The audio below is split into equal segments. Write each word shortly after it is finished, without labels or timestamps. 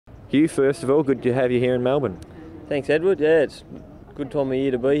Hugh, first of all, good to have you here in Melbourne. Thanks, Edward. Yeah, it's a good time of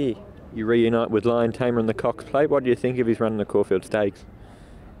year to be here. You reunite with Lion Tamer on the Cox Plate. What do you think of his run in the Caulfield Stakes?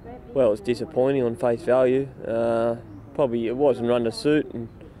 Well, it's disappointing on face value. Probably it wasn't run to suit, and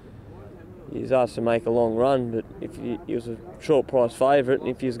he was asked to make a long run, but he was a short price favourite, and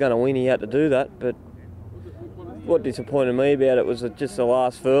if he was going to win, he had to do that. But what disappointed me about it was that just the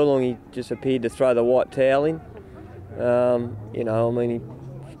last furlong, he just appeared to throw the white towel in.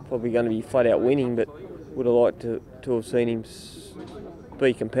 He's probably going to be flat out winning, but would have liked to have seen him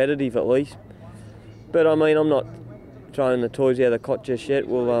be competitive at least. But I'm not throwing the toys out of the cot just yet.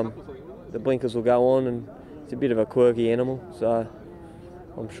 The blinkers will go on, and he's a bit of a quirky animal, so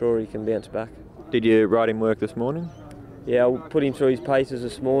I'm sure he can bounce back. Did you ride him work this morning? Yeah, I put him through his paces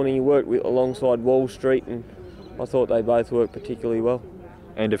this morning. He worked alongside Wall Street, and I thought they both worked particularly well.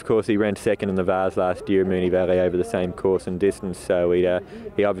 And of course he ran second in the Vars last year at Moonee Valley over the same course and distance, so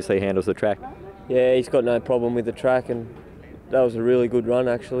he obviously handles the track. Yeah, he's got no problem with the track, and that was a really good run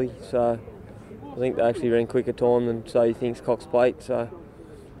actually. So I think they actually ran quicker time than so he thinks Cox Plate.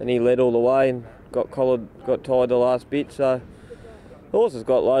 And he led all the way and got tied the last bit. So the horse has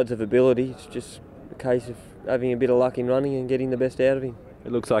got loads of ability. It's just a case of having a bit of luck in running and getting the best out of him.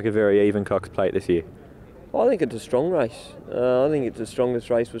 It looks like a very even Cox Plate this year. I think it's a strong race. I think it's the strongest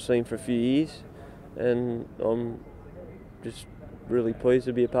race we've seen for a few years, and I'm just really pleased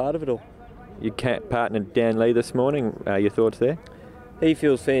to be a part of it all. You partnered Dan Lee this morning. Your thoughts there? He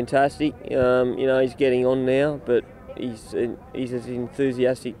feels fantastic. He's getting on now, but he's as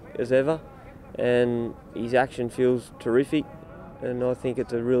enthusiastic as ever, and his action feels terrific, and I think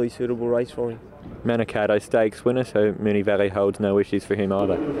it's a really suitable race for him. Manikato Stakes winner, so Moonee Valley holds no issues for him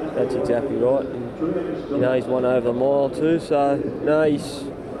either. That's exactly right, and he's won over a mile too, so he's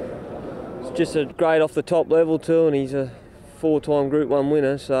just a great off the top level too, and he's a 4-time Group 1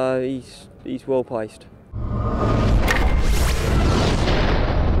 winner, so he's well placed.